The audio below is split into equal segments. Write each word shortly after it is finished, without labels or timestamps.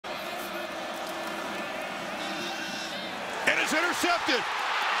is intercepted.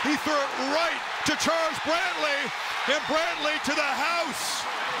 He threw it right to Charles Brantley, and Brantley to the house.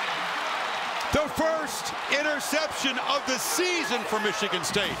 The first interception of the season for Michigan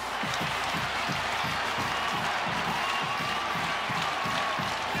State.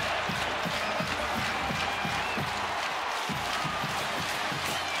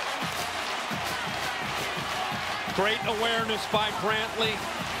 Great awareness by Brantley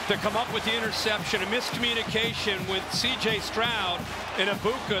to come up with the interception. A miscommunication with C.J. Stroud and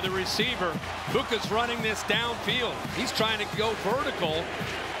Ibuka, the receiver. Ibuka's running this downfield. He's trying to go vertical.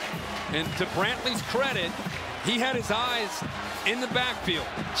 And to Brantley's credit, he had his eyes in the backfield.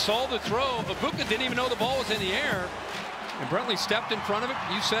 Saw the throw. Ibuka didn't even know the ball was in the air. And Brantley stepped in front of it.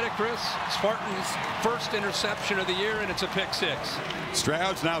 You said it, Chris. Spartan's first interception of the year, and it's a pick six.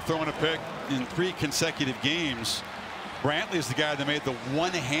 Stroud's now throwing a pick in 3 consecutive games. Brantley is the guy that made the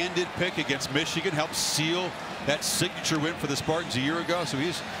one-handed pick against Michigan, helped seal that signature win for the Spartans a year ago. So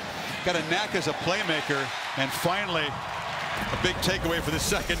he's got a knack as a playmaker. And finally, a big takeaway for the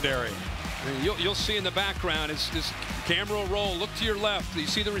secondary. You'll see in the background as this camera will roll. Look to your left. You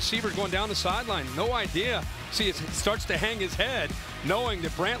see the receiver going down the sideline. No idea. See, it starts to hang his head, knowing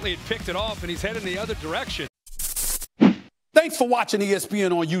that Brantley had picked it off and he's heading the other direction. Thanks for watching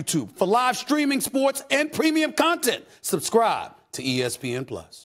ESPN on YouTube. For live streaming, sports, and premium content, subscribe to ESPN+.